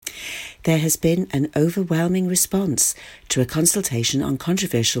There has been an overwhelming response to a consultation on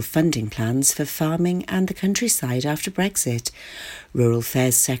controversial funding plans for farming and the countryside after Brexit. Rural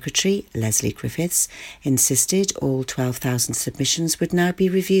Affairs Secretary Leslie Griffiths insisted all 12,000 submissions would now be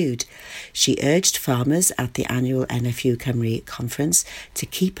reviewed. She urged farmers at the annual NFU Cymru conference to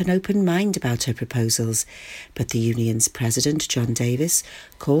keep an open mind about her proposals, but the union's president, John Davis,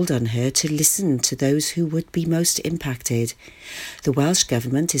 called on her to listen to those who would be most impacted. The Welsh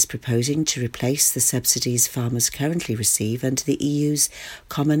Government is proposing to replace the subsidies farmers currently receive under the EU's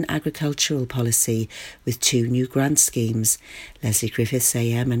Common Agricultural Policy with 2 new grant schemes. Leslie Griffiths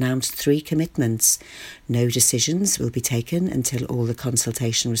AM announced 3 commitments. No decisions will be taken until all the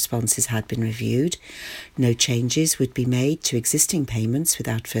consultation responses had been reviewed. No changes would be made to existing payments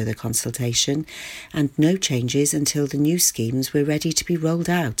without further consultation, and no changes until the new schemes were ready to be rolled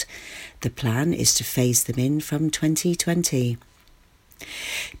out. The plan is to phase them in from 2020.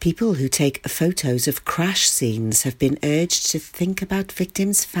 People who take photos of crash scenes have been urged to think about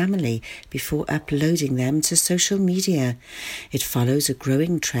victims' family before uploading them to social media. It follows a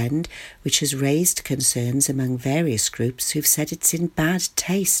growing trend which has raised concerns among various groups who've said it's in bad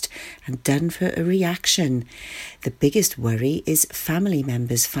taste and done for a reaction. The biggest worry is family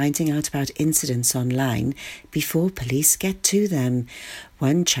members finding out about incidents online before police get to them.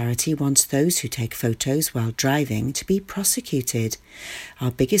 One charity wants those who take photos while driving to be prosecuted.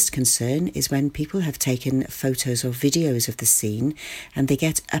 Our biggest concern is when people have taken photos or videos of the scene and they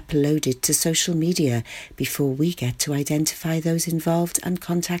get uploaded to social media before we get to identify those involved and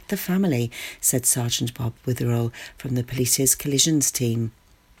contact the family, said Sergeant Bob Witherall from the police's collisions team.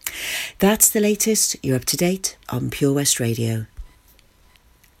 That's the latest. You're up to date on Pure West Radio.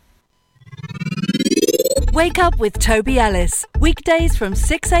 Wake up with Toby Ellis. Weekdays from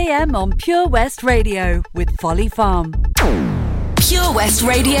 6am on Pure West Radio with Folly Farm. Pure West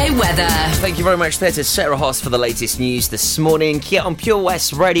Radio weather. Thank you very much there to Sarah Hoss for the latest news this morning. Here on Pure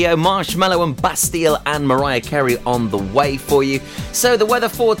West Radio, Marshmallow and Bastille and Mariah Carey on the way for you. So the weather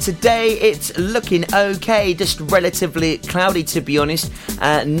for today, it's looking okay, just relatively cloudy to be honest.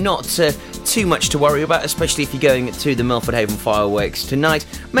 Not too much to worry about, especially if you're going to the Milford Haven fireworks tonight.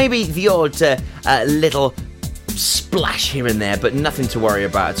 Maybe the odd little splash here and there, but nothing to worry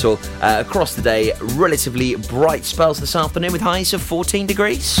about at all. Across the day, relatively bright spells this afternoon with highs of 14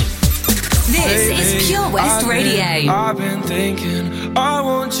 degrees. This is Pure West Radio. I've been thinking, I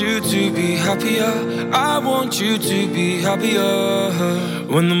want you to be happier. I want you to be happier.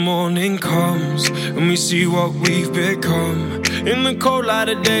 When the morning comes and we see what we've become. In the cold light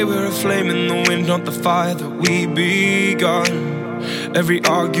of day, we're a flame in the wind, not the fire that we begun. Every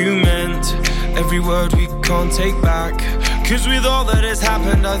argument, every word we can't take back. Cause with all that has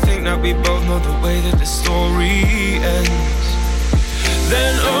happened, I think that we both know the way that the story ends.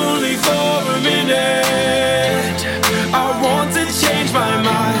 Then only for a minute I want to change my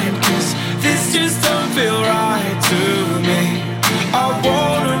mind, cause this just don't feel right to me. I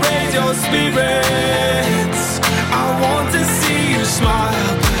wanna raise your spirits, I want to see you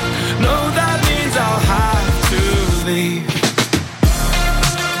smile, but no, that means I'll have to leave.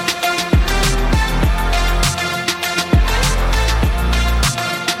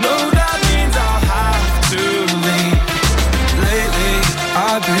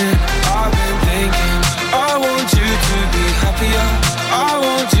 I've been thinking, I want you to be happier. I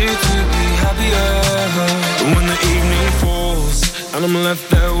want you to be happier. When the evening falls and I'm left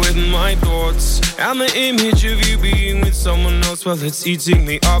there with my thoughts and the image of you being with someone else, well, it's eating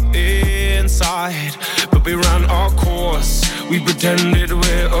me up inside. But we ran our course, we pretended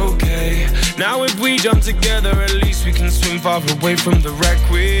we're okay. Now if we jump together, at least we can swim far away from the wreck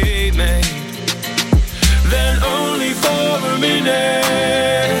we made. Then only for a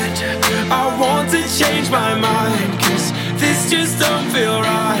minute I want to change my mind, cause this just don't feel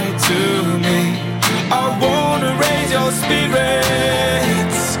right to me. I wanna raise your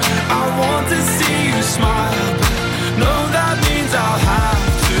spirits, I want to see you smile, but no, that means I'll have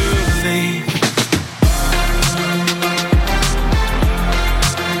to leave.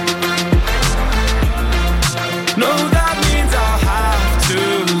 No, that means I'll have to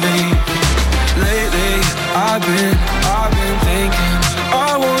leave. Lately I've been thinking,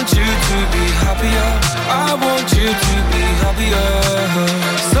 I want you to be happier. I want you to be happier.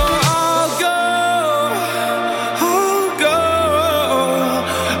 So I'll go,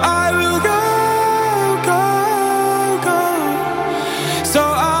 I will go. So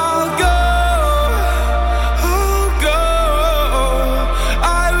I'll go,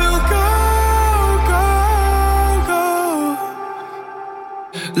 I will go.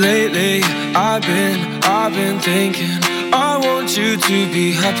 Lately I've been thinking, I want want you to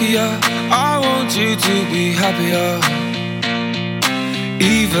be happier. I want you to be happier.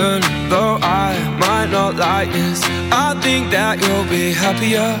 Even though I might not like this, I think that you'll be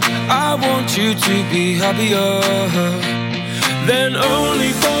happier. I want you to be happier. Then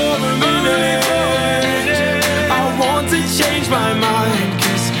only for a minute I want to change my mind,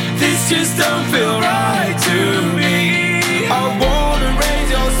 'cause this just don't feel right to me. I wanna raise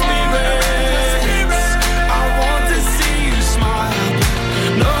your spirits, I want to see you smile.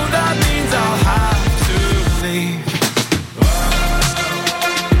 No, that means I'll have to leave.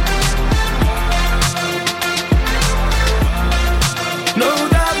 No,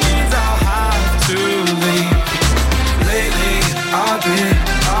 that means I'll have to leave. Lately, I've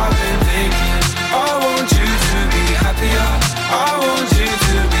been thinking, I want you to be happier. I want you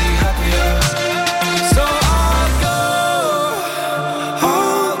to be happier. So I'll go,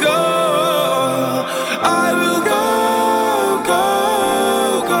 I will go.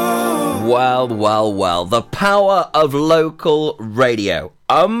 Well, the power of local radio.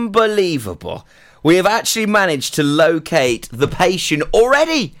 Unbelievable. We have actually managed to locate the patient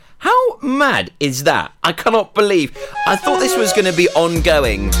already. How mad is that? I cannot believe. I thought this was going to be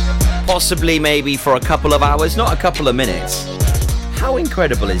ongoing, possibly maybe for a couple of hours, not a couple of minutes. How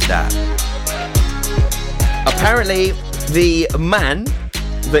incredible is that? Apparently, the man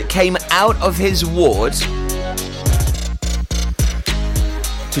that came out of his ward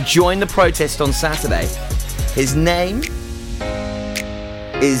to join the protest on Saturday, his name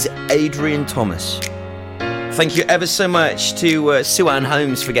is Adrian Thomas. Thank you ever so much to Sue-Ann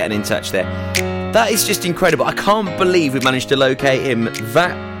Holmes for getting in touch there. That is just incredible. I can't believe we managed to locate him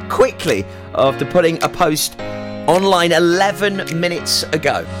that quickly after putting a post online 11 minutes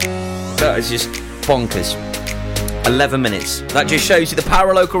ago. That is just bonkers. 11 minutes. That just shows you the power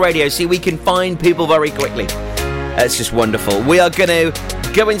of local radio. See, we can find people very quickly. That's just wonderful. We are going to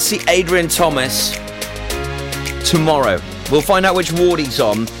go and see Adrian Thomas tomorrow. We'll find out which ward he's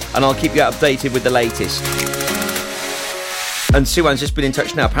on, and I'll keep you updated with the latest. And Sue-Ann's just been in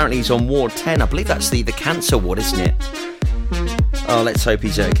touch now. Apparently he's on Ward 10. I believe that's the cancer ward, isn't it? Oh, let's hope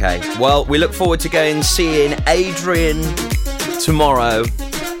he's okay. Well, we look forward to going and seeing Adrian tomorrow.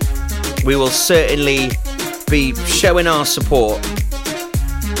 We will certainly be showing our support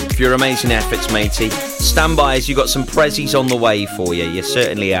for your amazing efforts, matey. Stand by as you've got some prezzies on the way for you. You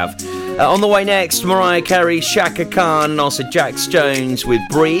certainly have. On the way next, Mariah Carey, Shaka Khan, and also Jax Jones with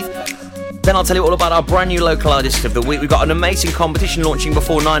Breathe. Then I'll tell you all about our brand new local artist of the week. We've got an amazing competition launching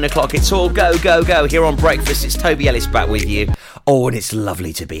before 9 o'clock. It's all go, go, go here on Breakfast. It's Toby Ellis back with you. Oh, and it's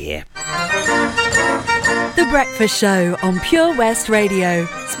lovely to be here. The Breakfast Show on Pure West Radio,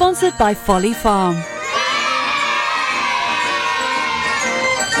 sponsored by Folly Farm.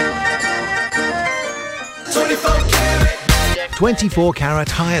 24-carat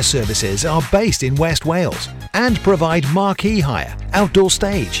hire services are based in West Wales and provide marquee hire, outdoor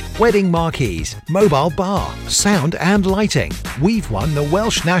stage, wedding marquees, mobile bar, sound and lighting. We've won the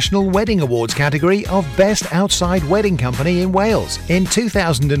Welsh National Wedding Awards category of Best Outside Wedding Company in Wales in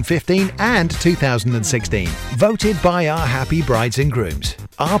 2015 and 2016, voted by our happy brides and grooms.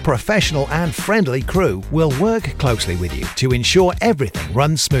 Our professional and friendly crew will work closely with you to ensure everything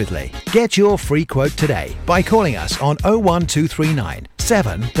runs smoothly. Get your free quote today by calling us on 01239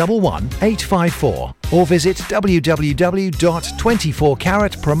 711 854 or visit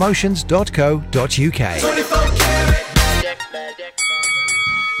www.24caratpromotions.co.uk.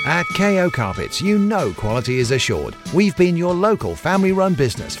 At KO Carpets, you know quality is assured. We've been your local family-run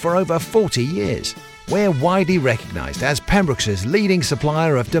business for over 40 years. We're widely recognised as Pembroke's leading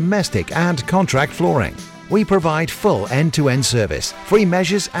supplier of domestic and contract flooring. We provide full end-to-end service, free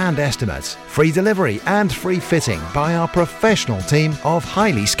measures and estimates, free delivery and free fitting by our professional team of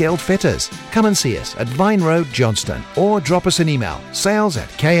highly skilled fitters. Come and see us at Vine Road, Johnston, or drop us an email,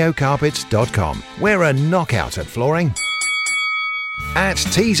 sales@kocarpets.com. We're a knockout at flooring. At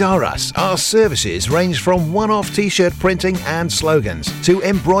Tees R Us, our services range from one-off t-shirt printing and slogans to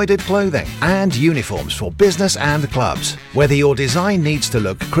embroidered clothing and uniforms for business and clubs. Whether your design needs to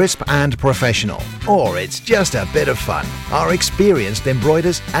look crisp and professional, or it's just a bit of fun, our experienced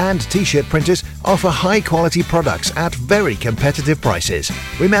embroiders and t-shirt printers offer high-quality products at very competitive prices.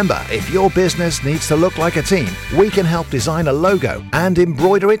 Remember, if your business needs to look like a team, we can help design a logo and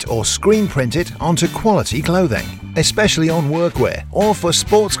embroider it or screen print it onto quality clothing, especially on workwear or for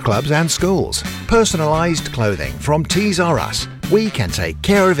sports clubs and schools. Personalised clothing from Tees R Us. We can take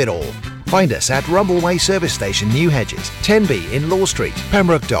care of it all. Find us at Rumbleway Service Station, New Hedges, 10B in Law Street,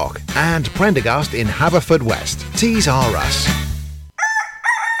 Pembroke Dock, and Prendergast in Haverfordwest. Tees R Us.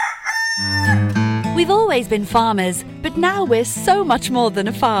 We've always been farmers, but now we're so much more than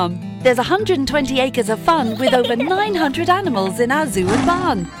a farm. There's 120 acres of fun with over 900 animals in our zoo and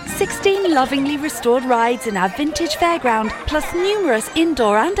barn. 16 lovingly restored rides in our vintage fairground, plus numerous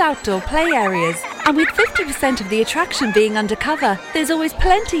indoor and outdoor play areas. And with 50% of the attraction being undercover, there's always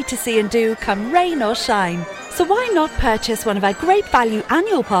plenty to see and do come rain or shine. So why not purchase one of our great value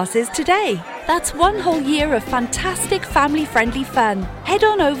annual passes today? That's one whole year of fantastic family-friendly fun. Head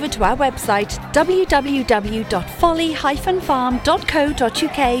on over to our website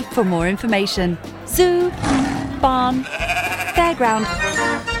www.folly-farm.co.uk for more information. Zoo, barn, fairground,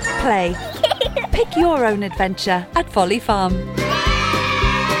 play. Pick your own adventure at Folly Farm.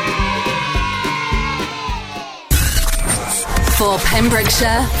 For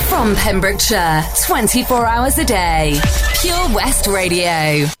Pembrokeshire, from Pembrokeshire, 24 hours a day. Pure West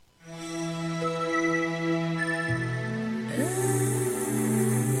Radio.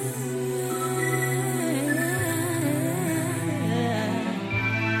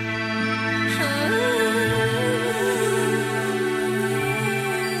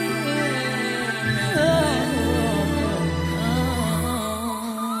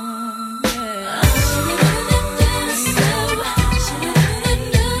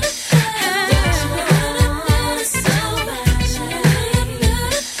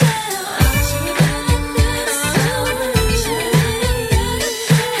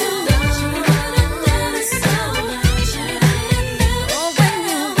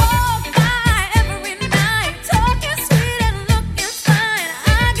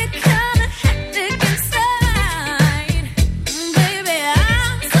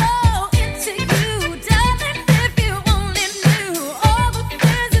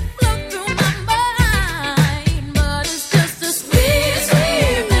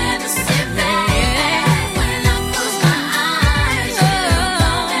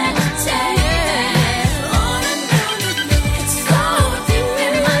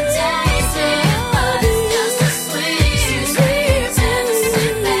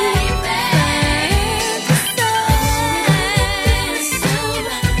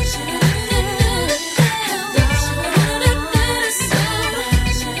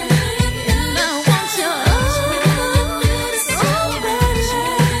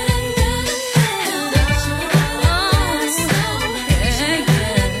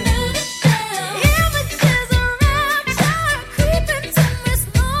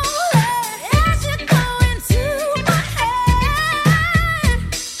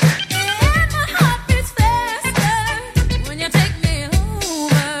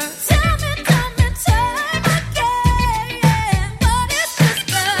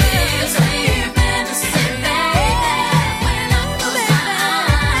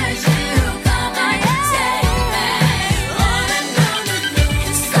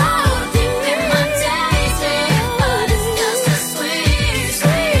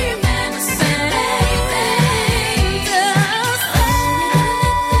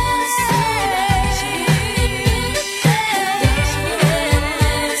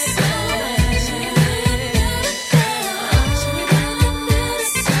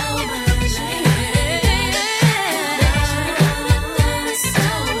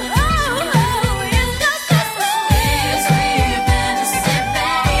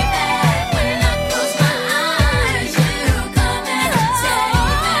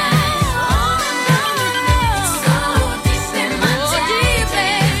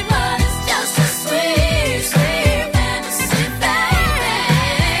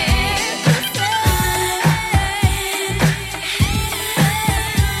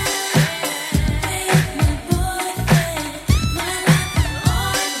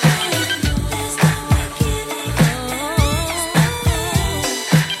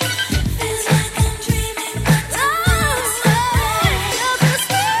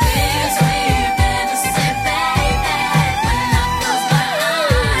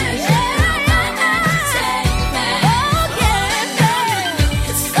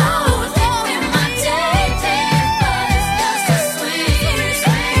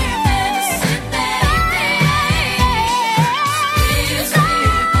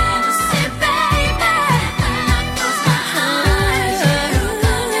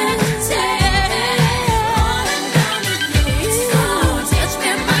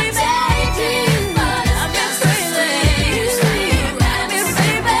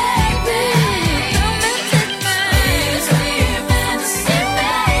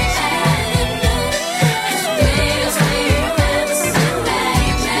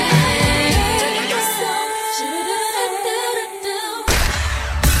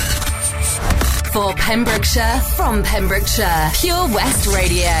 For Pembrokeshire, from Pembrokeshire, Pure West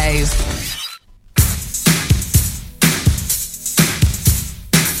Radio.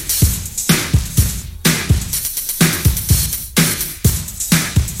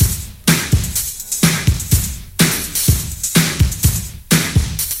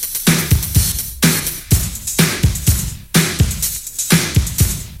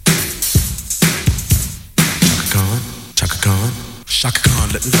 Shaka Khan. Shaka Khan,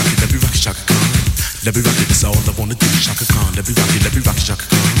 let me rock it, Shaka Khan. Let me rock it, that's all I wanna do. Shaka Khan, let me rock it,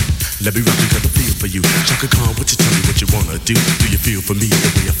 Shaka Khan. Let me rock it, cause I feel for you. Shaka Khan, what you tell me what you wanna do? Do you feel for me the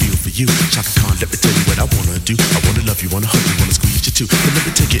way I feel for you? Shaka Khan, let me tell you what I wanna do. I wanna love you, wanna hug you, wanna squeeze you too. But let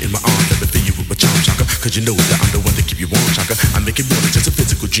me take it in my arms, let me feel you with my charm, Shaka. Cause you know that I'm the one to keep you warm, Shaka. I make it more than just a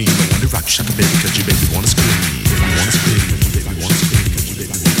physical dream. I wanna rock you, Shaka, baby, cause you make me wanna scream. Make me wanna scream, make me wanna scream,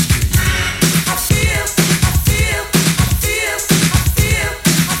 make me wanna scream. I feel for you.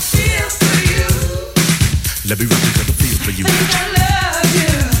 Let me rock you, cause I feel for you. I love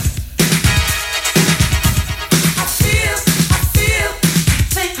you. I feel for you.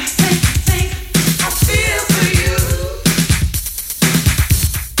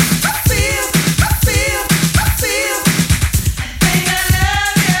 I feel, think I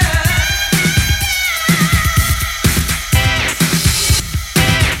love you.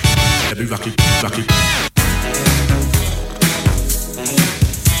 Let me rock you, rock you.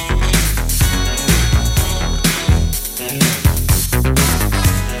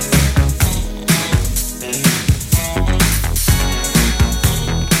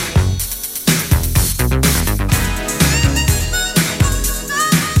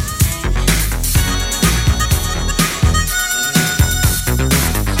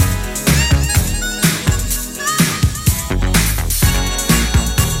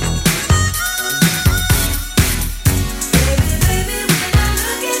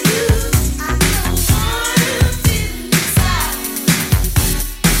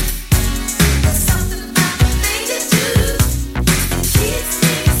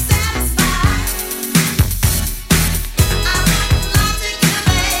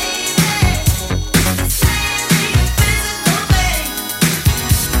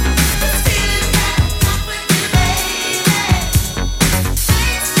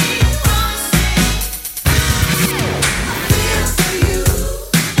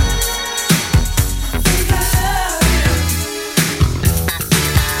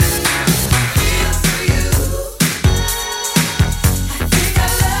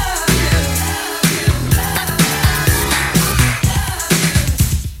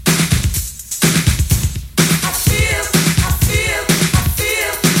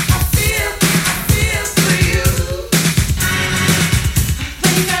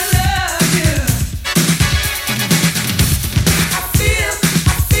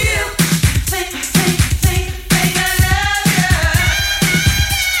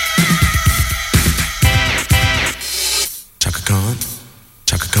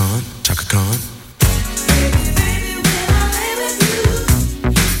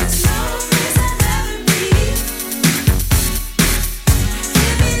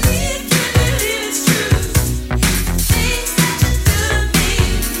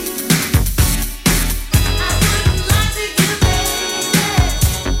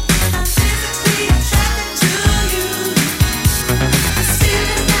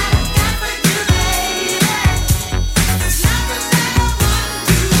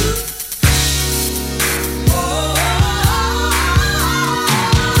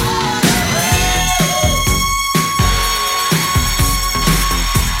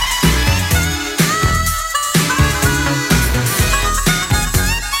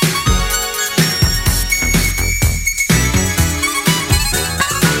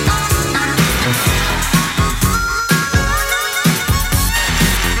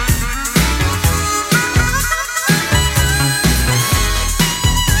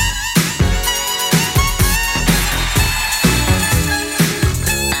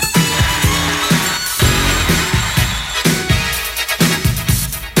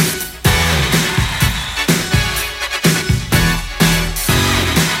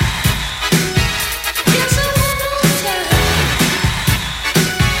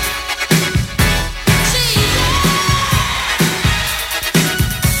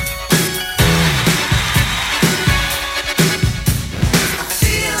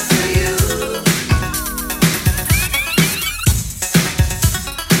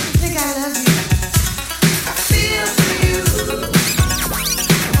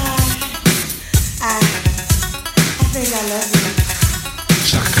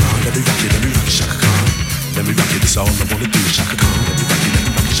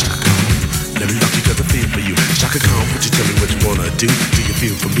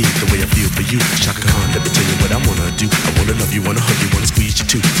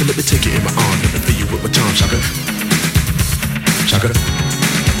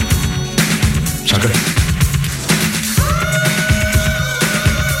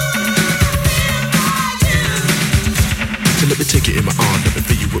 Take it in my arm, let me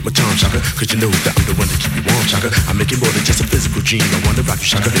feel you with my charm. charm, Shaka. Cause you know that I'm the one to keep you warm, Shaka. I make it more than just a physical dream. I wanna rock you,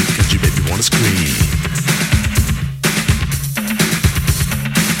 Shaka, baby, cause you make me wanna scream.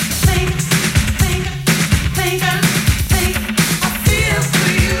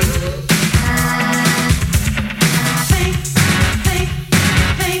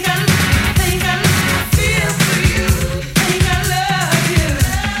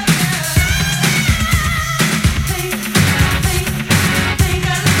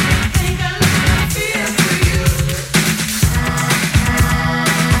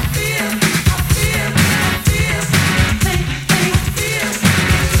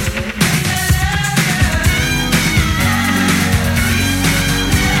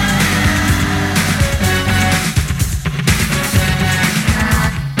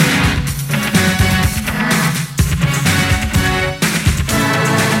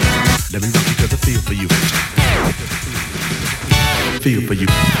 Feel for you.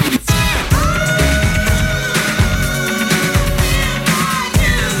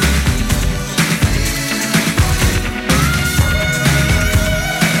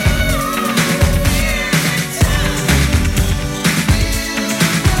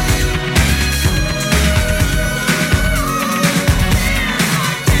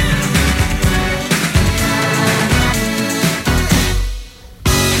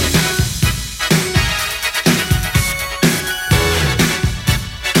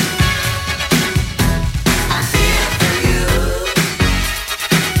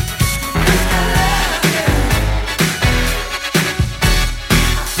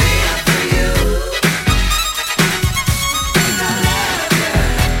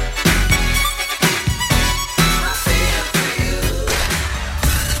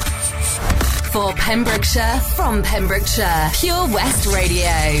 Pembrokeshire, from Pembrokeshire, Pure West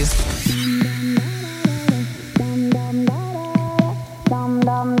Radio.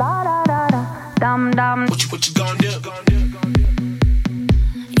 What you gonna do?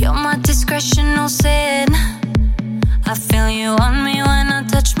 You're my discretional sin. I feel you on me when I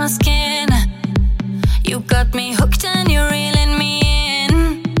touch my skin. You got me hooked and you're reeling me in.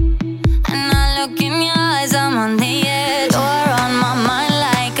 And I look in your eyes, I'm on the edge. You're on my mind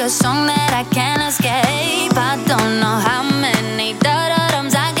like a song that I can't escape. I don't know how many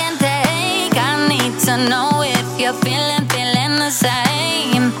da-da-dums I can take. I need to know if you're feeling the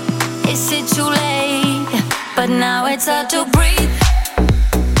same. Is it too late? But now it's hard to breathe.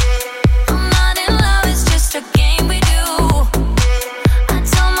 I'm not in love, it's just a game we do. I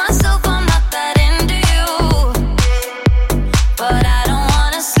tell myself I'm not that into you, but I don't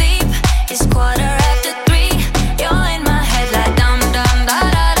wanna sleep. It's 3:15. You're in my head like dum dum da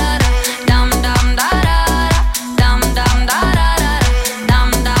da da da, dum dum da da da, dum dum da da da, dum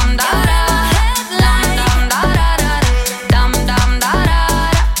dum da da, dum dum da da da, dum dum da da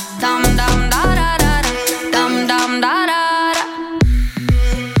da, dum dum da da da, dum dum da da da.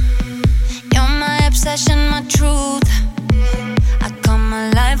 You're my obsession, my truth. I come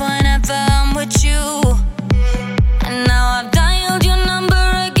alive whenever I'm with you. And now I've dialed your number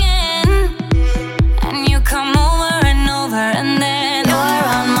again, and you come over and over, and then you're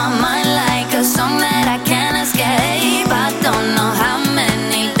on my mind like a song that I can't escape. I don't know how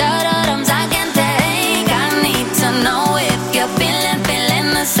many da-da-dums I can take. I need to know if you're feeling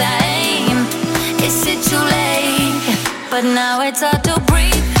the same. Is it too late? But now it's hard to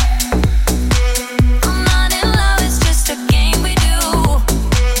breathe. I'm not in love, it's just a game we do.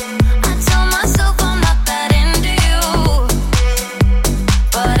 I tell myself I'm not that into you,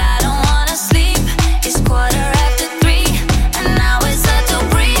 but I don't wanna sleep. It's 3:15, and now it's hard to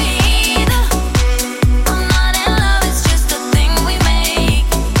breathe. I'm not in love, it's just a thing we make.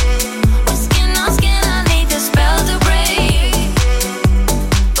 We're skin on skin, I need the spell to break.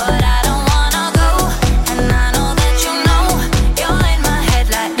 But I don't wanna go, and I know that you know. You're in my head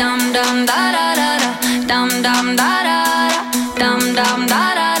like dum dum da da da da, dum dum da da da, dum dum da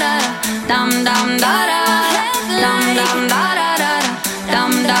da da, dum dum da da, dum dum da da da,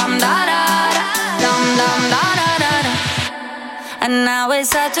 dum dum da da da, dum dum da da da. And now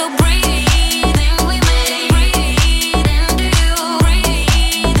it's hard to breathe. We make breathe into you.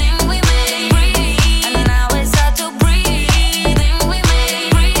 Breathing we make breathe. And now it's hard to breathe. We make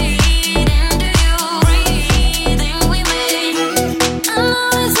breathe into you. Breathing we make. And now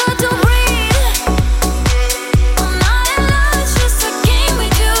it's hard to breathe. I'm not in love, it's just a game we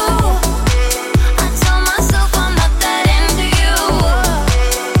do. I tell myself I'm not that into you,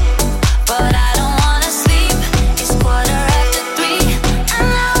 but I don't wanna sleep. It's 3:15, and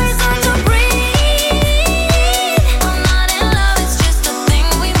now it's hard to breathe.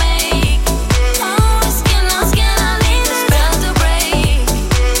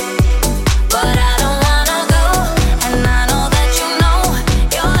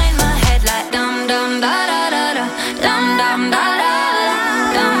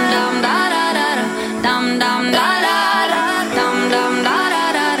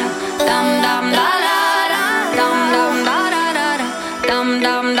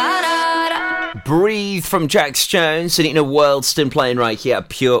 Breathe from Jax Jones and Inner Worldston playing right here at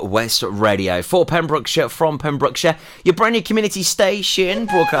Pure West Radio. For Pembrokeshire, from Pembrokeshire, your brand new community station,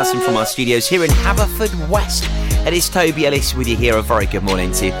 broadcasting from our studios here in Haverfordwest. It is Toby Ellis with you here. A very good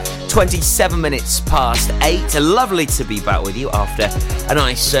morning to you. 27 minutes past 8. Lovely to be back with you after a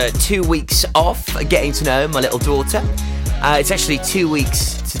nice 2 weeks off, getting to know my little daughter. It's actually 2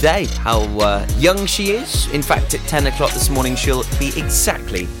 weeks today, how young she is. In fact, at 10 o'clock this morning, she'll be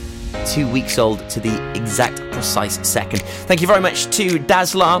exactly 2 weeks old to the exact precise second. Thank you very much to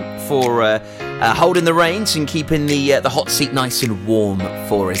Dazzler for holding the reins and keeping the hot seat nice and warm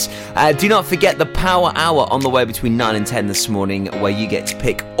for us. Do not forget the Power Hour on the way between 9 and 10 this morning, where you get to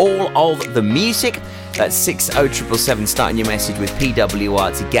pick all of the music. That's 60777, starting your message with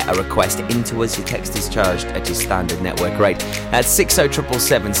PWR to get a request into us. Your text is charged at your standard network rate. That's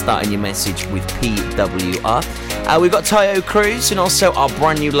 60777, starting your message with PWR. We've got Tayo Cruz and also our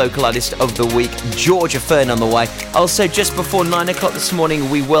brand new local artist of the week, Georgia Fern, on the way. Also, just before 9 o'clock this morning,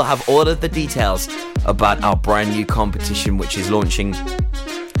 we will have all of the details about our brand new competition, which is launching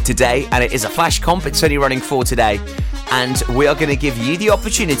today, and it is a flash comp. It's only running for today, and we are going to give you the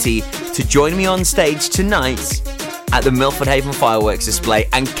opportunity to join me on stage tonight at the Milford Haven fireworks display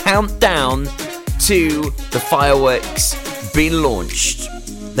and count down to the fireworks being launched.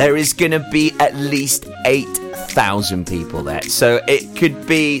 There is going to be at least 8,000 people there, so it could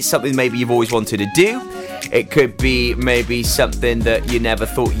be something maybe you've always wanted to do. It could be maybe something that you never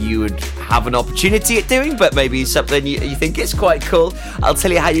thought you would have an opportunity at doing, but maybe something you think is quite cool. I'll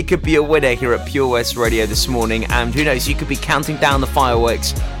tell you how you could be a winner here at Pure West Radio this morning, and who knows, you could be counting down the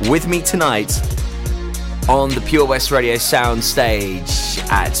fireworks with me tonight on the Pure West Radio sound stage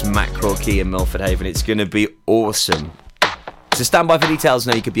at Mackerel Quay in Milford Haven. It's going to be awesome. So stand by for details.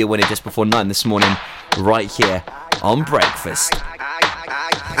 Now you could be a winner just before 9 this morning, right here on Breakfast.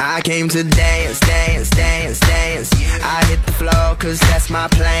 I came to dance, dance, dance, dance. I hit the floor cause that's my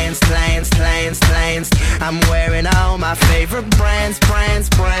plans. I'm wearing all my favorite brands.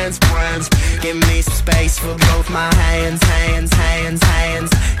 Give me some space for both my hands.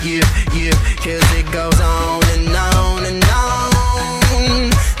 You, cause it goes on and on and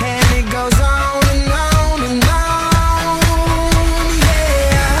on. And it goes on and on and on.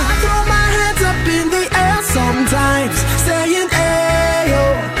 Yeah, I throw my hands up in the air sometimes, saying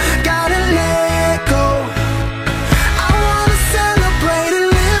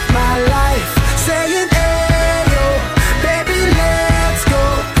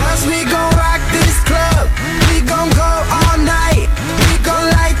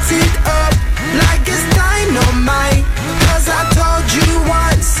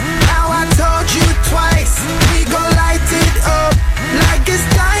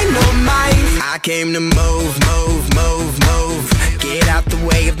came to move. Get out the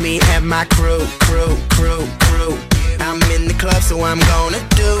way of me and my crew. I'm in the club, so I'm gonna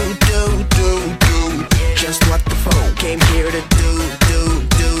do just what the phone came here to do.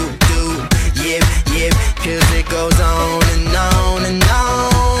 Yeah, cause it goes on and on and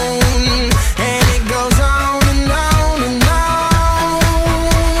on. And it goes on and on and on.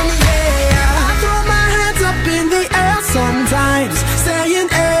 Yeah, I throw my hands up in the air sometimes, saying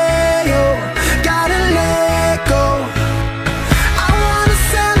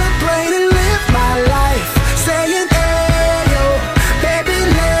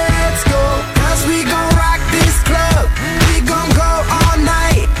all night.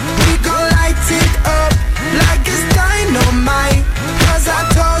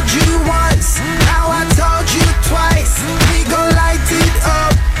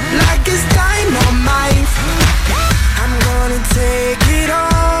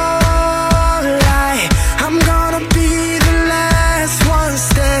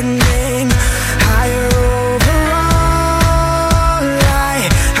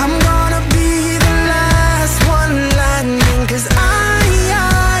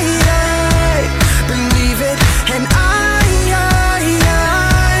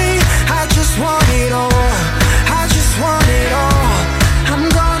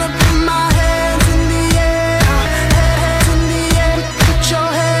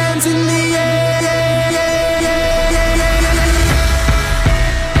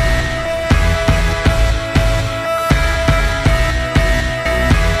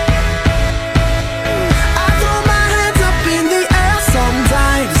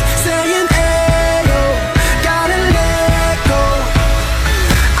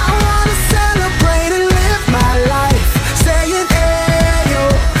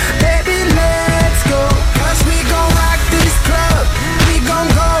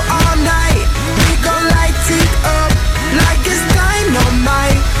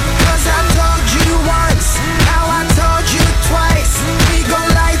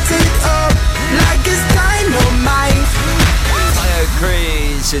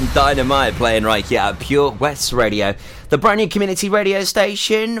 Eyes and Dynamite playing right here at Pure West Radio, the brand new community radio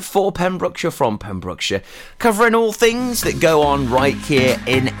station for Pembrokeshire, from Pembrokeshire, covering all things that go on right here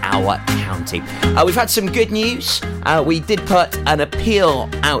in our county. We've had some good news. We did put an appeal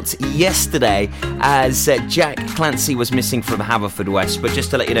out yesterday as Jack Clancy was missing from Haverfordwest, but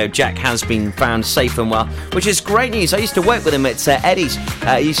just to let you know, Jack has been found safe and well, which is great news. I used to work with him at Eddie's.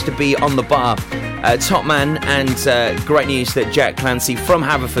 He used to be on the bar, top man, and great news that Jack Clancy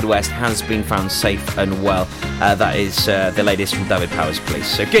from Haverfordwest has been found safe and well. That is the latest from David Powers Police.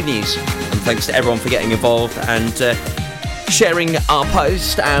 So good news, and thanks to everyone for getting involved and sharing our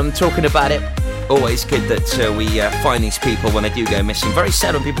post and talking about it. Always good that we find these people when they do go missing. Very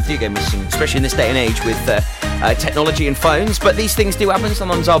sad when people do go missing, especially in this day and age with technology and phones. But these things do happen.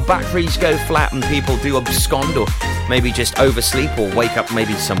 Sometimes our batteries go flat and people do abscond, or maybe just oversleep or wake up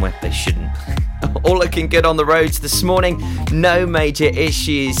maybe somewhere they shouldn't. All looking good on the roads this morning. No major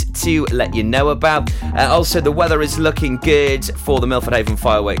issues to let you know about. Also, the weather is looking good for the Milford Haven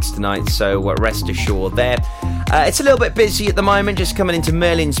fireworks tonight, so rest assured there. It's a little bit busy at the moment, just coming into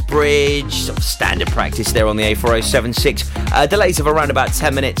Merlin's Bridge, sort of standard practice there on the A4076. Delays of around about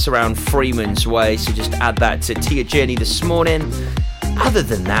 10 minutes around Freeman's Way, so just add that to your journey this morning. Other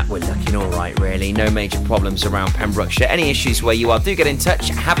than that, we're looking all right, really. No major problems around Pembrokeshire. Any issues where you are, do get in touch.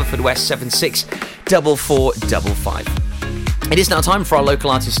 Haverfordwest 764455. It is now time for our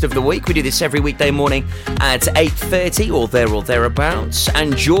local artist of the week. We do this every weekday morning at 8:30 or thereabouts.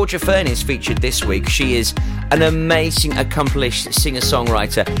 And Georgia Fern is featured this week. She is an amazing, accomplished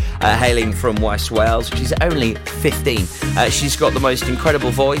singer-songwriter hailing from West Wales. She's only 15. She's got the most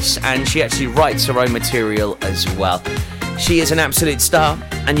incredible voice, and she actually writes her own material as well. She is an absolute star,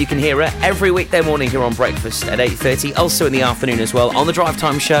 and you can hear her every weekday morning here on Breakfast at 8:30, also in the afternoon as well on the drive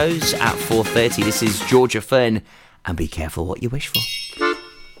time shows at 4:30. This is Georgia Fern, and be careful what you wish for.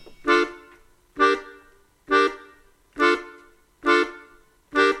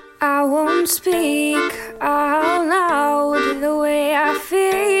 I won't speak out loud the way I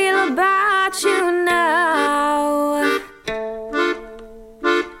feel about you now.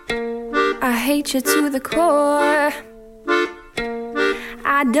 I hate you to the core.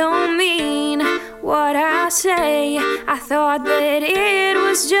 I don't mean what I say. I thought that it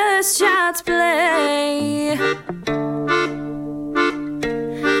was just child's play.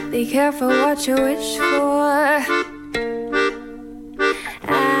 Be careful what you wish for.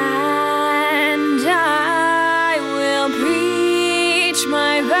 And I will preach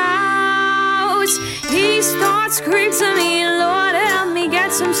my vows. These thoughts creep to me, Lord, help me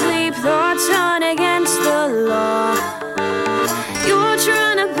get some sleep. Thoughts on against the law. You're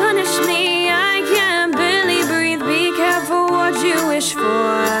trying to punish me, I can't barely breathe. Be careful what you wish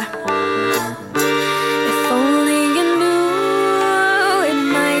for. If only you knew, it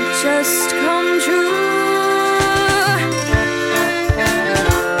might just come true.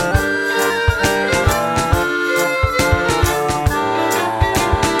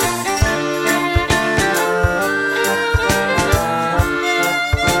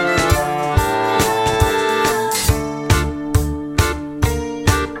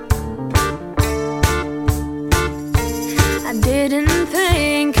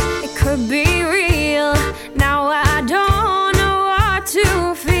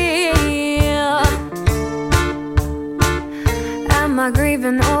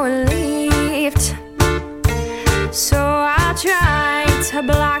 Grieving or relieved, so I tried to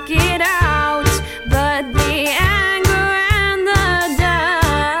block it out, but the anger and the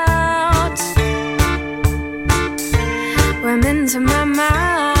doubt were into my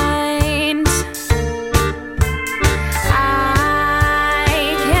mind. I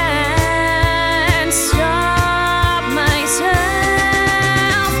can't stop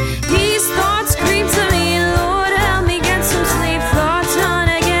myself. These thoughts creep to me, Lord, help me get some sleep.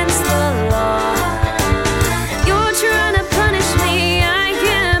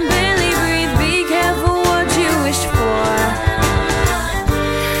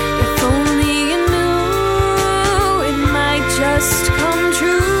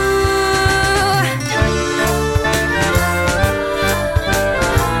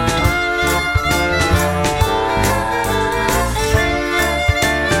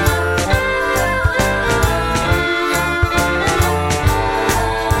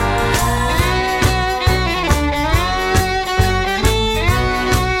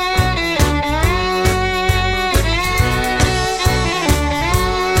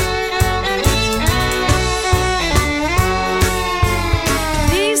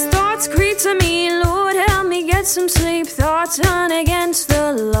 Some sleep, thoughts on against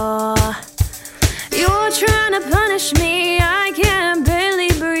the law. You're trying to punish me, I can't barely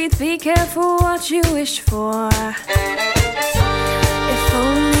careful what you wish for. If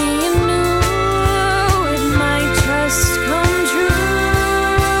only you knew it might just come true.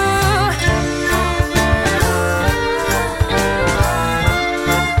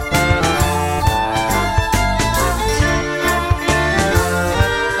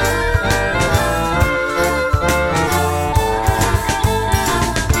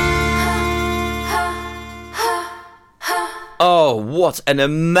 Oh, what an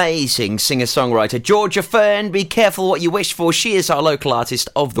amazing singer-songwriter. Georgia Fern, be careful what you wish for. She is our local artist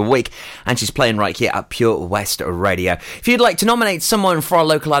of the week, and she's playing right here at Pure West Radio. If you'd like to nominate someone for our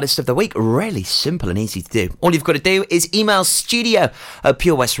local artist of the week, really simple and easy to do. All you've got to do is email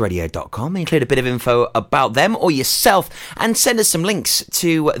studio@purewestradio.com, include a bit of info about them or yourself, and send us some links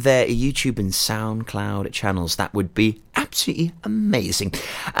to their YouTube and SoundCloud channels. That would be absolutely amazing.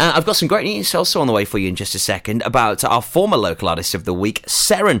 I've got some great news also on the way for you in just a second about our former local artist of the week,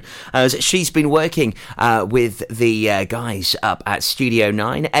 Seren, as she's been working with the guys up at Studio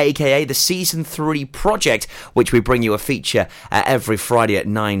 9, aka the Season 3 project, which we bring you a feature every Friday at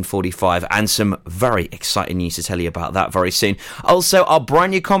 9:45, and some very exciting news to tell you about that very soon. Also, our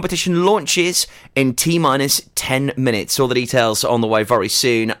brand new competition launches in T-minus 10 minutes. All the details on the way very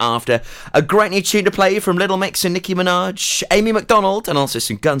soon after a great new tune to play from Little Mix and Nicki Minaj, Amy McDonald, and also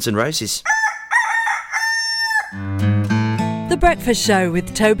some Guns N' Roses. The Breakfast Show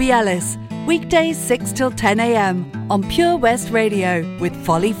with Toby Ellis. Weekdays 6 till 10 a.m. on Pure West Radio with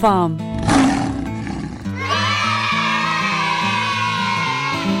Folly Farm.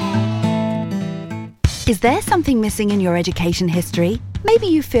 Is there something missing in your education history? Maybe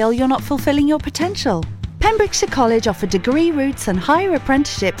you feel you're not fulfilling your potential. Pembrokeshire College offer degree routes and higher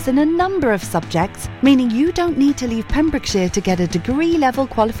apprenticeships in a number of subjects, meaning you don't need to leave Pembrokeshire to get a degree-level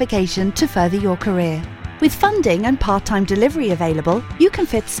qualification to further your career. With funding and part-time delivery available, you can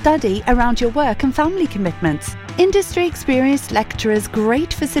fit study around your work and family commitments. Industry-experienced lecturers,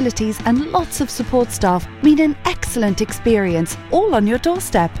 great facilities and lots of support staff mean an excellent experience, all on your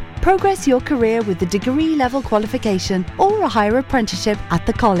doorstep. Progress your career with the degree-level qualification or a higher apprenticeship at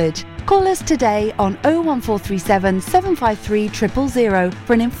the college. Call us today on 01437 753 000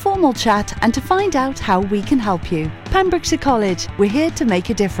 for an informal chat and to find out how we can help you. Pembrokeshire College, we're here to make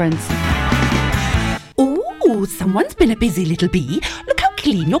a difference. Oh, someone's been a busy little bee. Look how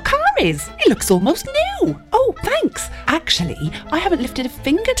clean your car is. It looks almost new. Oh, thanks. Actually, I haven't lifted a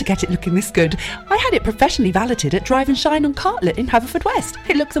finger to get it looking this good. I had it professionally valeted at Drive and Shine on Cartlet in Haverfordwest.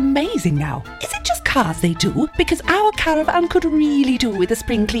 It looks amazing now. Is it just cars they do? Because our caravan could really do with a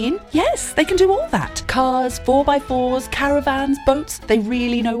spring clean. Yes, they can do all that. Cars, 4x4s, caravans, boats. They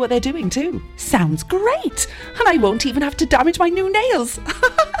really know what they're doing too. Sounds great. And I won't even have to damage my new nails.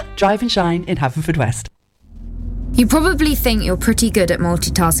 Drive and Shine in Haverfordwest. You probably think you're pretty good at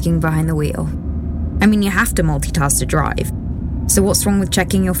multitasking behind the wheel. I mean, you have to multitask to drive. So what's wrong with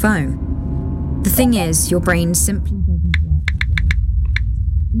checking your phone? The thing is, your brain simply doesn't work that way.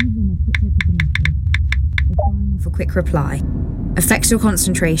 Even a quick look at a message, or firing off a quick reply, affects your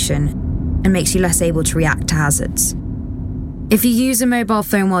concentration and makes you less able to react to hazards. If you use a mobile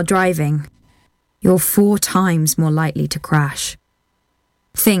phone while driving, you're 4 times more likely to crash.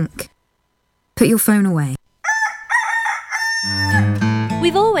 Think. Put your phone away.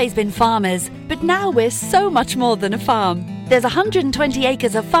 We've always been farmers, but now we're so much more than a farm. There's 120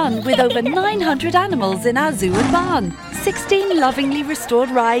 acres of fun with over 900 animals in our zoo and barn. 16 lovingly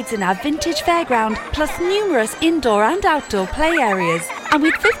restored rides in our vintage fairground, plus numerous indoor and outdoor play areas. And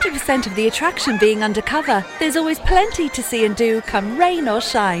with 50% of the attraction being undercover, there's always plenty to see and do come rain or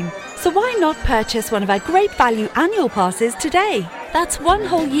shine. So why not purchase one of our great value annual passes today? That's 1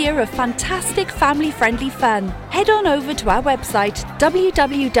 whole year of fantastic family-friendly fun. Head on over to our website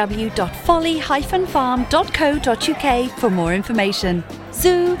www.folly-farm.co.uk for more information.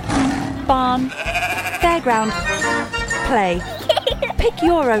 Zoo, barn, fairground, play. Pick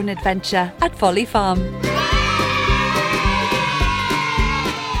your own adventure at Folly Farm.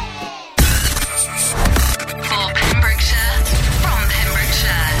 For Pembrokeshire, from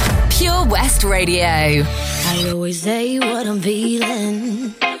Pembrokeshire, Pure West Radio. I always say what I'm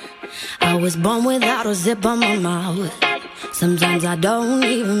feeling. I was born without a zip on my mouth. Sometimes I don't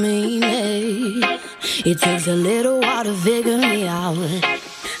even mean it. It takes a little while to figure me out.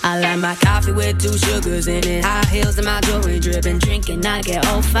 I like my coffee with 2 sugars in it. High heels and my jewelry dripping. Drinking, I get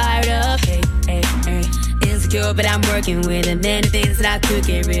all fired up. Hey, hey, hey. Insecure, but I'm working with it. Many things that I could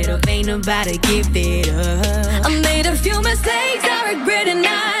get rid of. Ain't nobody give it up. I made a few mistakes I regret it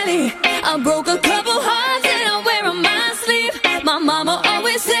nightly. I broke a couple hearts and I wear on my sleeve. My mama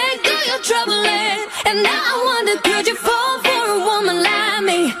always said, girl, you're troubling. And now I wonder, could you fall for a woman like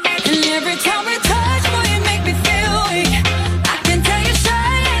me? And every time we touch, boy, you make me feel weak. I can tell you're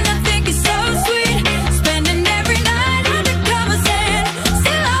shy and I think you're so sweet. Spending every night undercover saying,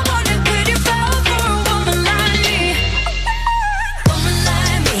 still I wonder could you fall for a woman like me? Woman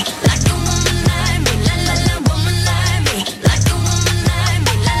like me, like a woman like me, la la la. Woman like me, like a woman like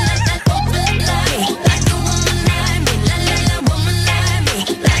me, la la la. Woman like me, like a woman like me, la la la. Woman like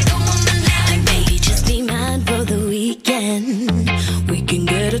me, like a woman like me. Maybe just be mine for the weekend. We can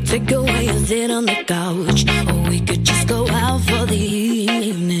get a takeaway and sit on the couch, or we could just go out for the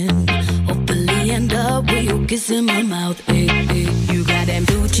evening. Hopefully end up with you kissing my mouth. Hey, hey. You got them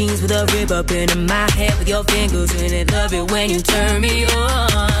blue jeans with a rib up into my head with your fingers in it. Love it when you turn me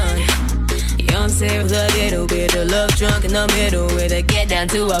on. Beyonce with a little bit of love drunk in the middle with a get down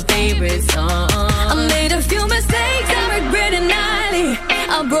to our favorite song. I made a few mistakes I regret it nightly.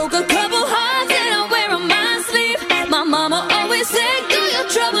 I broke a couple hearts and I wear on my sleeve. My mama always said, do your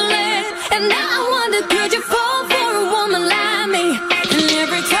troubling. And now I wonder, could you fall for a woman like me? And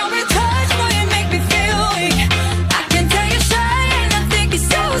every time we touch, boy, you make me feel weak. I can tell you're shy and I think you're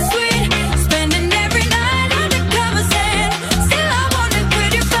so sweet. Spending every night undercover saying, still I wonder,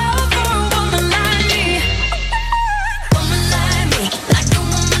 could you fall for a woman like me? Woman like me, like a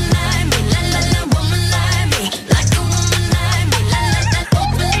woman like me, la la la. Woman like me, like a woman like me, la la la.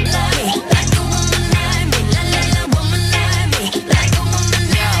 Woman like me, like a woman like me, la la la. Woman like me, like a woman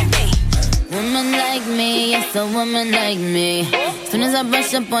like me. Woman like me, yes, a woman like me. Soon as I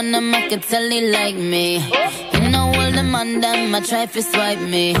brush up on them, I can tell they like me. You know all them on them, I try to swipe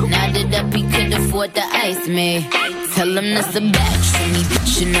me. Now that up, he could afford to ice me. Tell him that's a batch for me,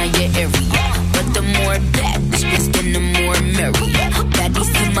 bitch, in your area. But the more bad bitch, then the more merry.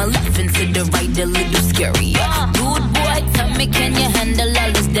 Baddies to my left and to the right, a little scary. Dude, boy, tell me, can you handle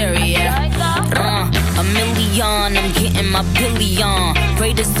all this dairy? A million, I'm getting my billion.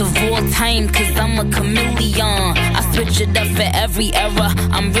 Greatest of all time, cause I'm a chameleon. I switch it up for every era,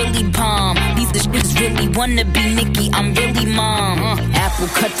 I'm really bomb. These bitches really wanna be Nicki, I'm really mom. Apple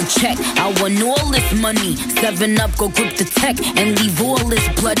cut the check, I want all this money. 7-Up, go grip the tech and leave all this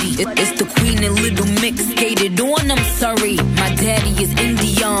bloody. It's the queen and Little Mix, skated on, I'm sorry. My daddy is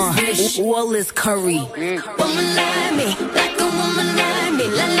Indian, all is curry. Woman like me, like a woman like me,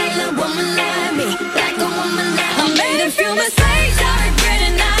 la la la. Woman like me, like a woman like me. I made a few mistakes, I regret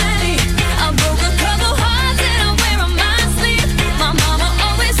it nightly. I broke a couple hearts and I wear on my sleeve. My mama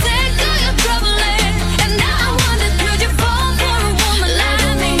always said, do your troubling. And now I wonder, could you fall for a woman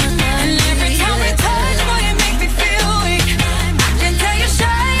like me? And every time we touch, boy, you make me feel weak. I can tell you're shy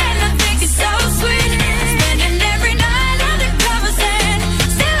and I think you're so sweet. Spending every night undercover saying,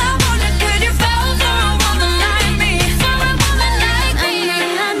 still I wonder, could you fall for a woman like me? For a woman like me.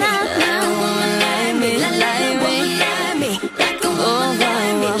 Like a woman like me, like a woman like me, like a woman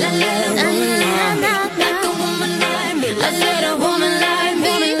like me, like a woman like me. I said a woman like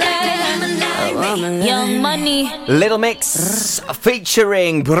me, like a woman like me. Young Money. Little Mix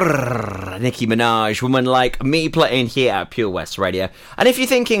featuring Nicki Minaj, Woman Like Me, playing here at Pure West Radio. And if you're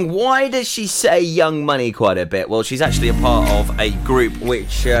thinking, why does she say Young Money quite a bit? Well, she's actually a part of a group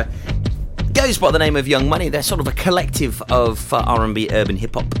which goes by the name of Young Money. They're sort of a collective of R&B urban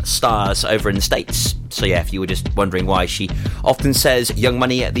hip-hop stars over in the States. So yeah, if you were just wondering why she often says Young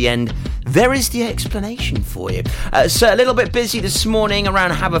Money at the end, there is the explanation for you. So a little bit busy this morning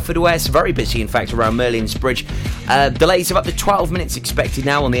around Haverfordwest, very busy in fact around Merlin's Bridge. Delays of up to 12 minutes expected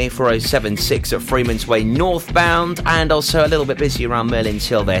now on the A4076 at Freeman's Way northbound, and also a little bit busy around Merlin's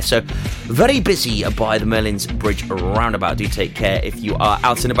Hill there. So very busy by the Merlin's Bridge roundabout. Do take care if you are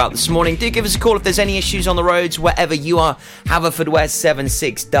out and about this morning. Do give us a call if there's any issues on the roads wherever you are. Haverfordwest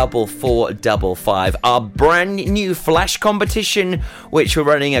 764455. Our brand new flash competition, which we're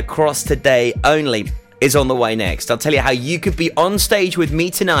running across today only, is on the way next. I'll tell you how you could be on stage with me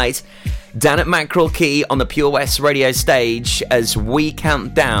tonight down at Mackerel Quay on the Pure West Radio stage as we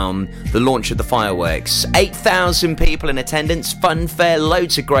count down the launch of the fireworks. 8,000 people in attendance, fun fair,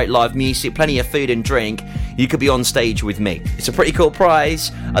 loads of great live music, plenty of food and drink. You could be on stage with me. It's a pretty cool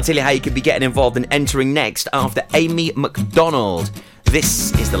prize. I'll tell you how you could be getting involved and entering next after Amy McDonald.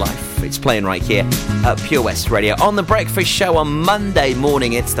 This is The Life. It's playing right here at Pure West Radio on The Breakfast Show on Monday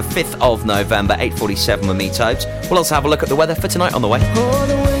morning. It's the 5th of November, 8:47 with me, Tobes. We'll also have a look at the weather for tonight on the way. Oh,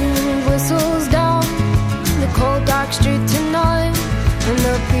 the wind whistles down the cold dark street tonight, and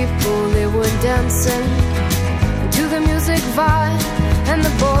the people, they were dancing to the music vibe, and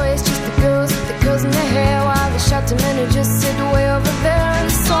the boys just the girls with the curls in their hair, while the shouting men who just sit way over there, and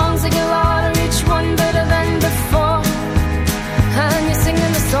the songs they get louder, each one better than before. And you're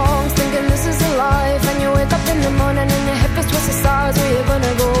singing the songs, thinking this is a life. And you wake up in the morning and your hip is twisted stars. Where you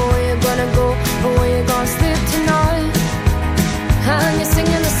gonna go, where you gonna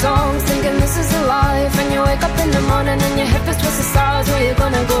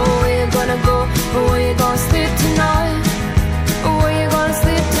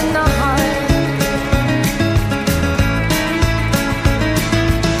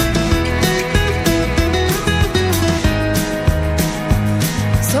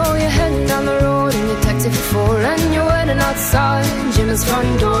his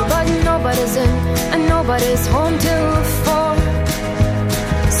front door, but nobody's in and nobody's home till 4.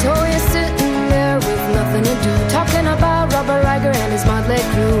 So you're sitting there with nothing to do, talking about Robert Riger and his motley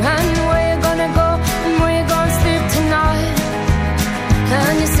crew, and where you gonna go and where you gonna sleep tonight.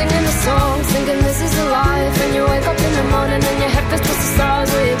 And you're singing the song, thinking this is a life, and you wake up in the morning and your head feels towards the stars.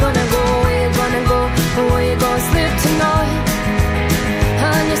 Where you gonna go, where you gonna go, and where you gonna sleep tonight.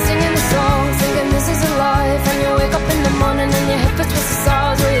 And you're singing the song, thinking this is a life, and you wake up in the morning and your head feels towards the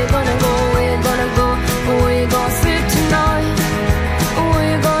stars. Where you gonna go, where you gonna go, and where you gonna sleep tonight. Where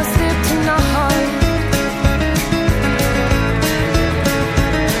you gonna sleep tonight.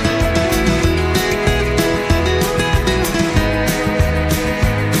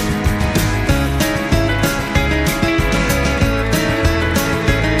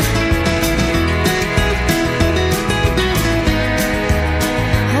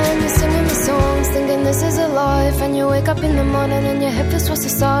 This is a life, and you wake up in the morning and your head feels towards the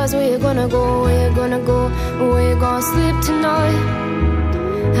stars. Where you gonna go, where you gonna go, where you gonna sleep tonight.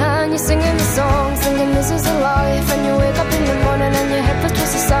 And you're singing the song, thinking this is a life, and you wake up in the morning and your head feels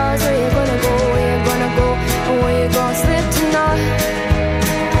towards the stars. Where you gonna go, where you gonna go, where you gonna sleep tonight.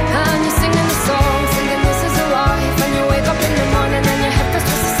 And you're singing the song, thinking this is a life, and you wake up in the morning and your head feels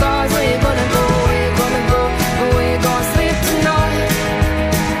towards the stars. Where you gonna go, where you gonna go, where you gonna sleep tonight.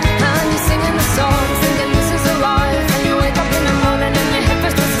 And you're singing the song, thinking this is a life, and you wake up in the morning and your head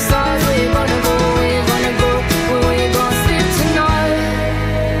feels towards the stars. Where you gonna go, where you gonna go, where you gonna sleep tonight.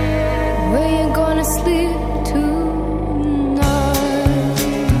 Where you gonna sleep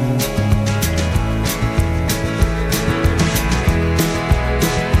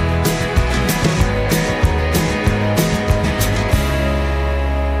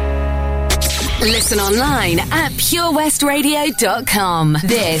Listen online at purewestradio.com.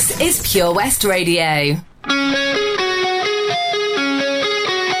 This is Pure West Radio.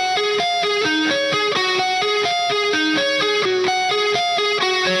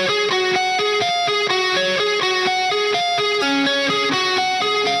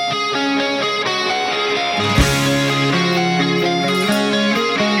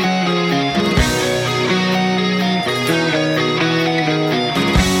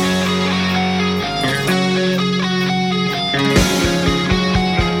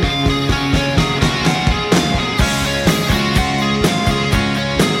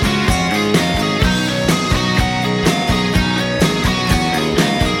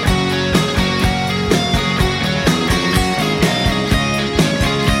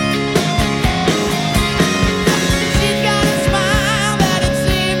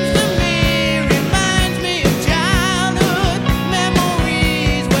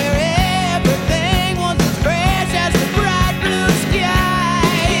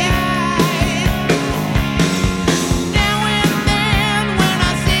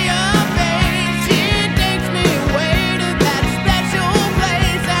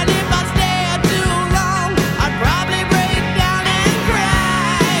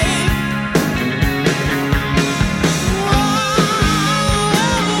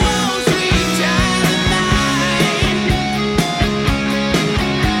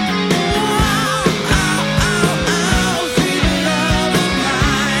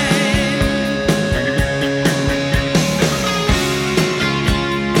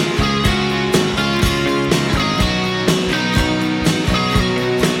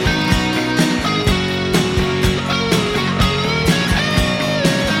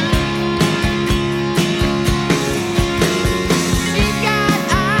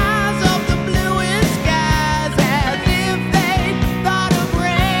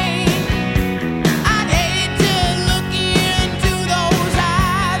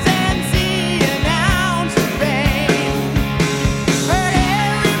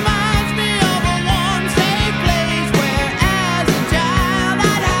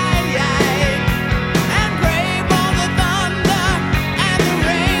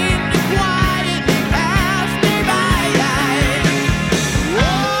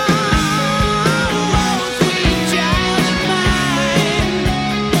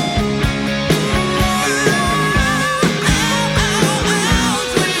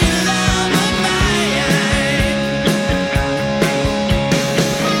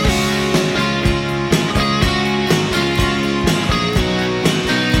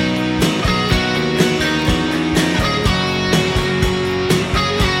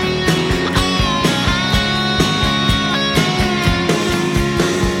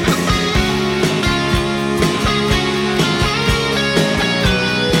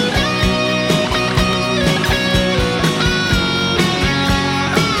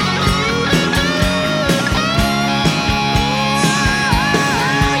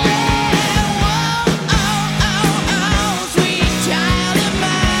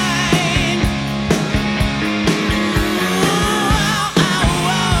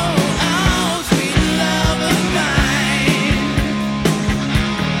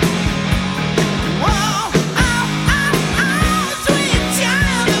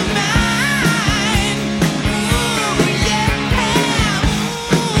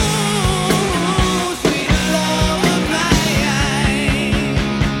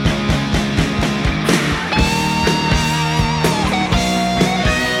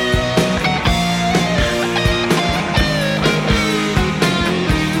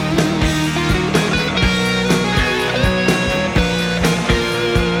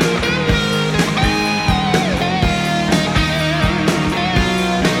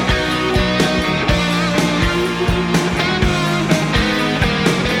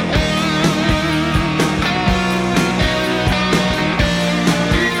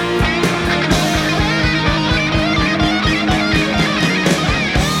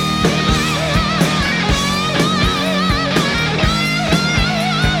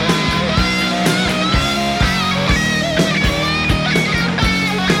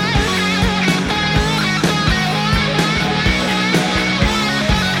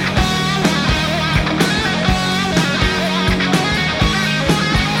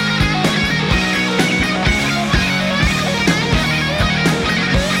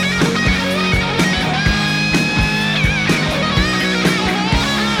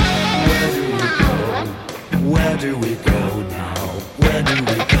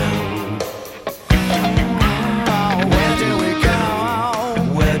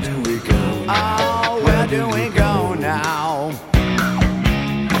 do we go now?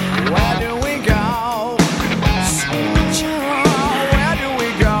 Where do we go? Sweet child, where do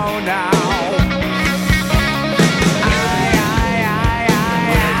we go now?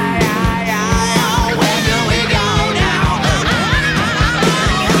 Where do we go now? Where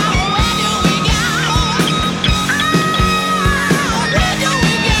do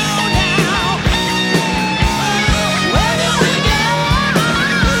we go now? Where do we go?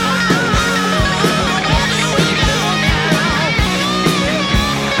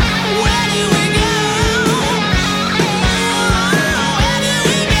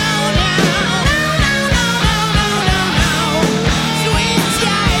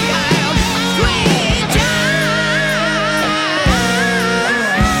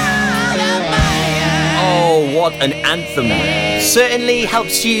 What an anthem. Certainly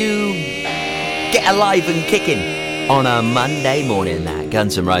helps you get alive and kicking on a Monday morning, that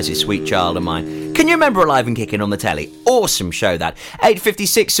Guns N' Roses, Sweet Child of Mine. Can you remember Alive and Kicking on the telly? Awesome show, that.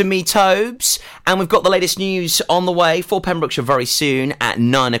 8:56 for me, Tobes. And we've got the latest news on the way for Pembrokeshire very soon at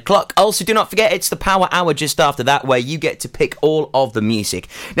 9 o'clock. Also, do not forget, it's the Power Hour just after that, where you get to pick all of the music.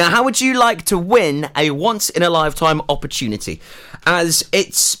 Now, how would you like to win a once-in-a-lifetime opportunity? As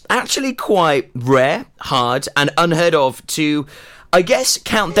it's actually quite rare, hard, and unheard of to, I guess,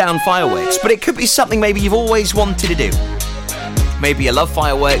 count down fireworks. But it could be something maybe you've always wanted to do. Maybe you love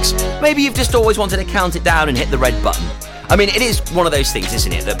fireworks. Maybe you've just always wanted to count it down and hit the red button. I mean, it is one of those things,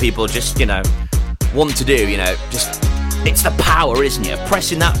 isn't it, that people just, want to do, just... It's the power, isn't it, of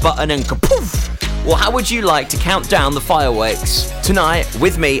pressing that button and kapoof! Well, how would you like to count down the fireworks tonight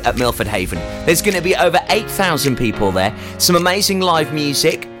with me at Milford Haven? There's going to be over 8,000 people there, some amazing live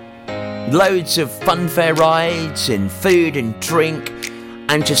music, loads of funfair rides and food and drink,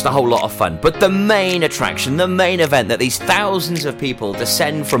 and just a whole lot of fun. But the main attraction, the main event that these thousands of people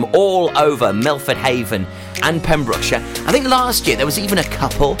descend from all over Milford Haven and Pembrokeshire. I think last year there was even a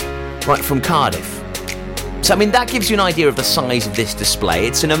couple right from Cardiff. So, I mean, that gives you an idea of the size of this display.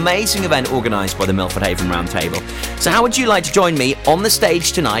 It's an amazing event organised by the Milford Haven Round Table. So how would you like to join me on the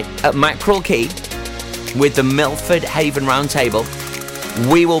stage tonight at Mackerel Quay with the Milford Haven Round Table?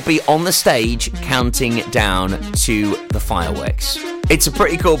 We will be on the stage counting down to the fireworks. It's a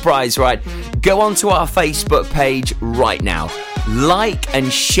pretty cool prize, right? Go onto our Facebook page right now. Like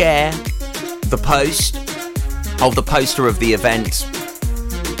and share the post of the poster of the event,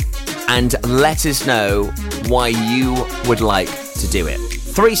 and let us know why you would like to do it.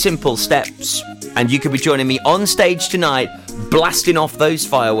 3 simple steps, and you could be joining me on stage tonight, blasting off those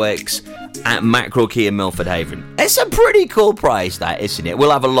fireworks at Mackerel Quay in Milford Haven. It's a pretty cool prize, that, isn't it?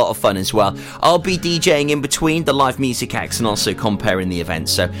 We'll have a lot of fun as well. I'll be DJing in between the live music acts and also comparing the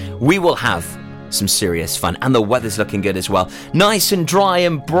events, so we will have some serious fun. And the weather's looking good as well. Nice and dry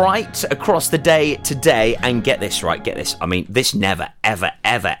and bright across the day today. And get this, right, get this. I mean, this never, ever,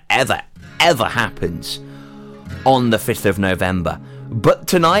 ever, ever, ever happens on the 5th of November. But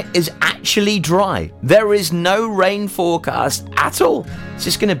tonight is actually dry. There is no rain forecast at all. It's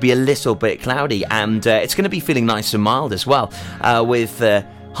just going to be a little bit cloudy, and it's going to be feeling nice and mild as well, with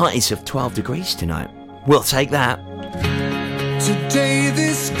highs of 12 degrees tonight. We'll take that. Today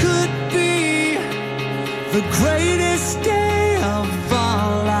this could be the greatest day of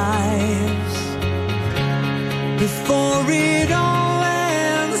our lives. Before it all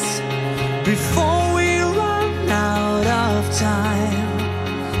ends, before we run out of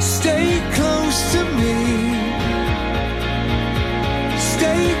time, stay close to me,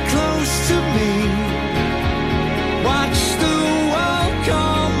 stay close to me. Watch the world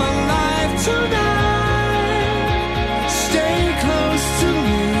come alive tonight. Stay close to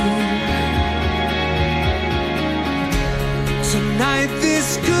me. Tonight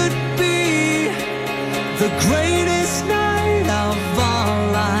this could be the greatest night of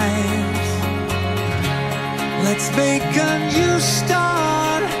our lives. Let's make a new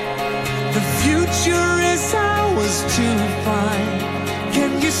start. The future is ours to find.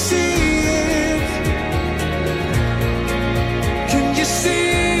 Can you see it? Can you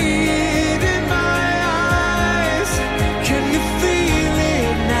see it in my eyes? Can you feel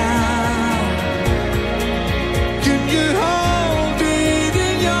it now? Can you hold it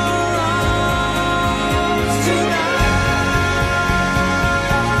in your arms tonight?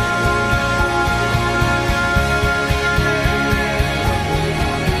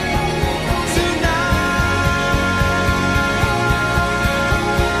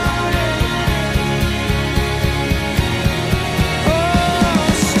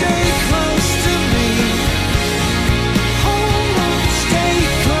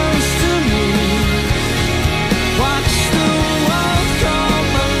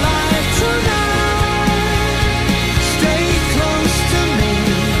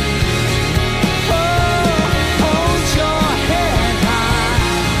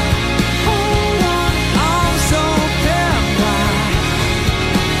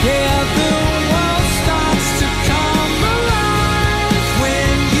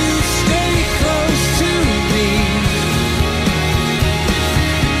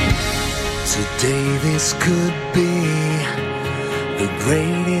 this could be the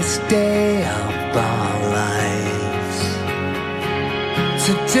greatest day of our lives.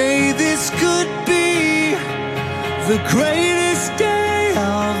 Today this could be the greatest day